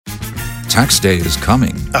Tax day is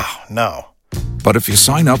coming. Oh, no. But if you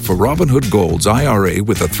sign up for Robinhood Gold's IRA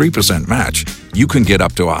with a 3% match, you can get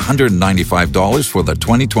up to $195 for the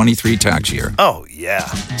 2023 tax year. Oh, yeah.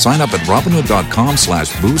 Sign up at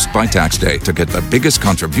Robinhood.com/boost by tax day to get the biggest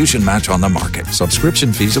contribution match on the market.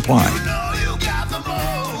 Subscription fees apply.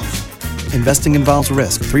 Investing involves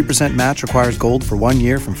risk. 3% match requires gold for 1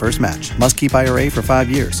 year from first match. Must keep IRA for 5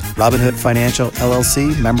 years. Robinhood Financial,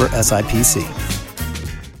 LLC, member SIPC.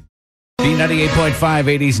 B98.5,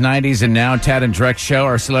 80s, 90s, and now Tad and Drex Show.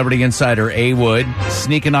 Our celebrity insider, A. Wood,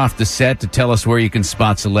 sneaking off the set to tell us where you can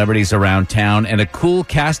spot celebrities around town and a cool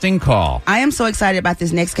casting call. I am so excited about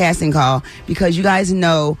this next casting call because you guys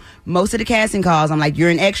know most of the casting calls, I'm like,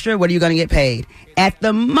 you're an extra, what are you going to get paid? At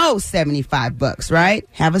the most, $75, right?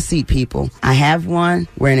 Have a seat, people. I have one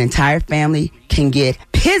where an entire family can get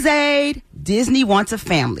pizzade. Disney wants a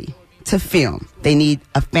family to film. They need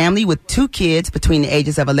a family with 2 kids between the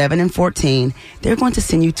ages of 11 and 14. They're going to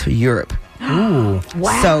send you to Europe. Ooh.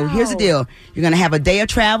 Wow. So here's the deal. You're going to have a day of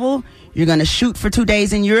travel. You're going to shoot for 2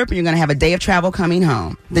 days in Europe, and you're going to have a day of travel coming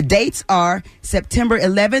home. The dates are September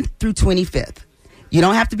 11th through 25th. You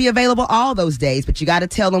don't have to be available all those days, but you got to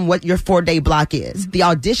tell them what your 4-day block is. The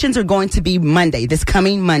auditions are going to be Monday, this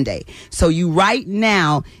coming Monday. So you right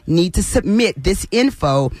now need to submit this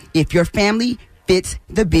info if your family fits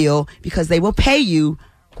the bill, because they will pay you.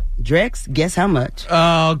 Drex, guess how much?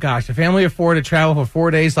 Oh, gosh. A family of 4 to travel for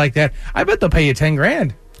 4 days like that, I bet they'll pay you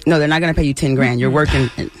 $10,000. No, they're not going to pay you $10,000. You're working.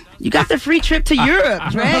 You got the free trip to Europe,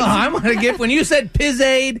 Drex. I'm going to get, when you said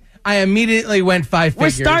pizzade, I immediately went 5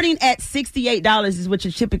 figures. We're starting at $68 is what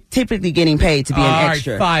you're typically getting paid to be an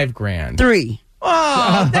extra. $5,000. 3.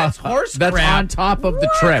 Oh, that's horse That's crap. on top of the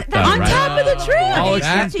trip, though, On right? top of the trip. All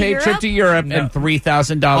expense paid trip to Europe and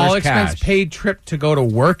 $3,000 All cash. expense paid trip to go to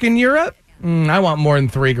work in Europe? I want more than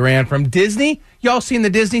 $3,000 from Disney. Y'all seen the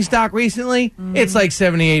Disney stock recently? It's like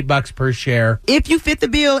 $78 per share. If you fit the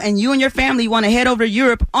bill and you and your family want to head over to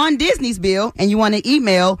Europe on Disney's bill and you want to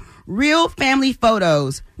email real family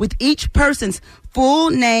photos with each person's full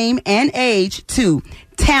name and age to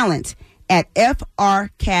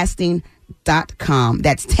talent@frcasting.com.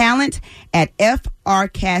 That's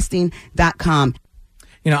talent@frcasting.com.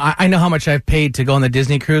 You know, I know how much I've paid to go on the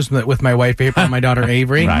Disney cruise with my wife April and my daughter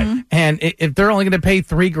Avery. Right. And if they're only going to pay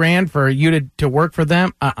 $3,000 for you to work for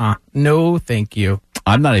them, no, thank you.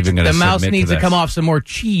 I'm not even going to The submit mouse needs to to come off some more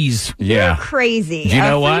cheese. Yeah. You're crazy. Do you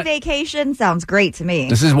know a what? free vacation sounds great to me.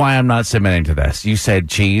 This is why I'm not submitting to this. You said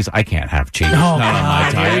cheese. I can't have cheese. Oh, Not on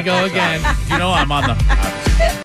my God, here diet. we go again. You know I'm on the...